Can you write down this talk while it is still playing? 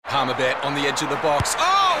Palmerbet on the edge of the box.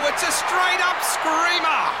 Oh, it's a straight-up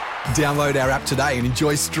screamer! Download our app today and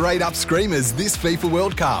enjoy straight-up screamers this FIFA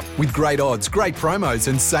World Cup with great odds, great promos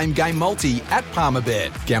and same-game multi at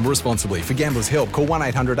Palmerbet. Gamble responsibly. For Gamblers' Help, call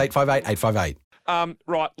 1-800-858-858.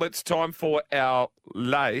 Right, let's time for our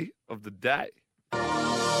lay of the day.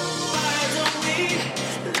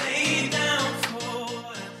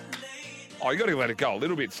 Oh, you got to let it go a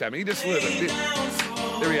little bit, Sammy. Just a little bit.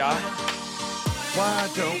 There we are. Why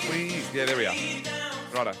don't we? Yeah, there we are.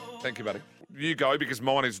 Righto. Thank you, buddy. You go, because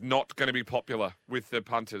mine is not going to be popular with the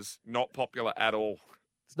punters. Not popular at all.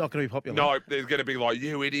 It's not going to be popular. No, there's going to be like,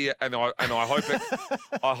 you idiot, and I hope it,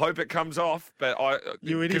 I hope it comes off. But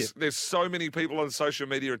you idiot. There's so many people on social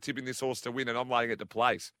media are tipping this horse to win, and I'm laying it to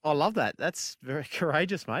place. I love that. That's very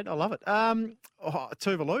courageous, mate. I love it.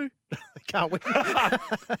 Tuvalu, can't win.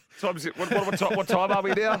 What time are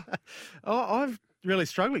we now? I'm really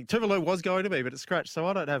struggling. Tuvalu was going to be, but it's scratched, so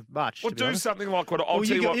I don't have much. Well, do something like what I'll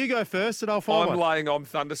tell you what. You go first, and I'll follow. I'm laying on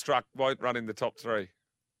Thunderstruck. Won't run in the top three.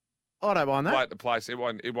 I don't mind that. Wait the place. It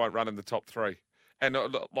won't run in the top three. And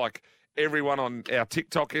like everyone on our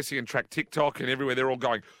TikTok, SEN Track TikTok and everywhere, they're all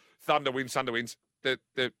going, Thunder wins. The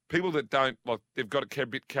people that don't, like, they've got a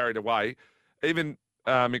bit carried away. Even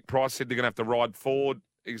Mick Price said they're going to have to ride forward.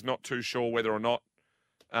 He's not too sure whether or not.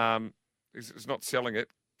 He's not selling it.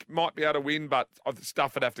 Might be able to win, but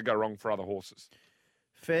stuff would have to go wrong for other horses.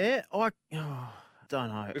 Fair. Don't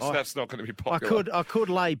know. That's not going to be popular. I could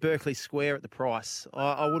lay Berkeley Square at the price.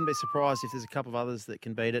 I wouldn't be surprised if there's a couple of others that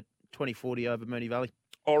can beat it. 20-40 over Moonee Valley.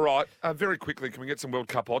 All right. Very quickly, can we get some World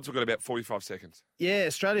Cup odds? We've got about 45 seconds. Yeah,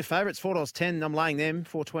 Australia favourites, $4.10. I'm laying them,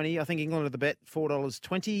 $4.20. I think England are the bet,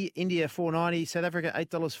 $4.20. India, $4.90. South Africa,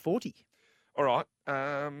 $8.40. All right.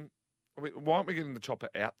 Why aren't we getting the chopper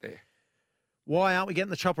out there? Why aren't we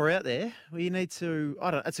getting the chopper out there? We need to,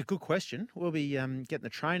 that's a good question. We'll be getting the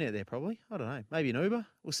train out there probably. I don't know. Maybe an Uber.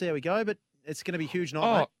 We'll see how we go, but it's going to be a huge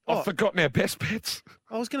night, mate. I've forgotten our best bets.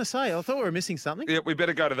 I was going to say, I thought we were missing something. Yeah, we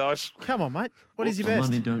better go to those. Come on, mate. What is your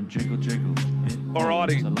best? Money don't jiggle. All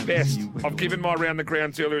righty, best. I've given my round the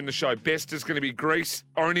grounds earlier in the show. Best is going to be Greece,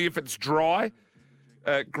 only if it's dry.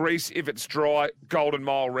 Greece, if it's dry. Golden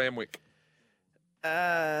Mile, Randwick.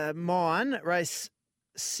 Mine, race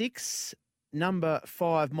 6, number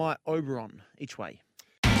 5, My Oberon, each way.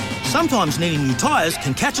 Sometimes needing new tyres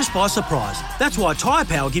can catch us by surprise. That's why Tyre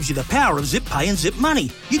Power gives you the power of Zip Pay and Zip Money.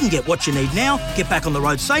 You can get what you need now, get back on the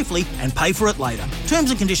road safely and pay for it later.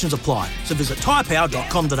 Terms and conditions apply. So visit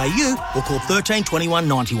tyrepower.com.au or call 13 21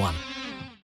 91.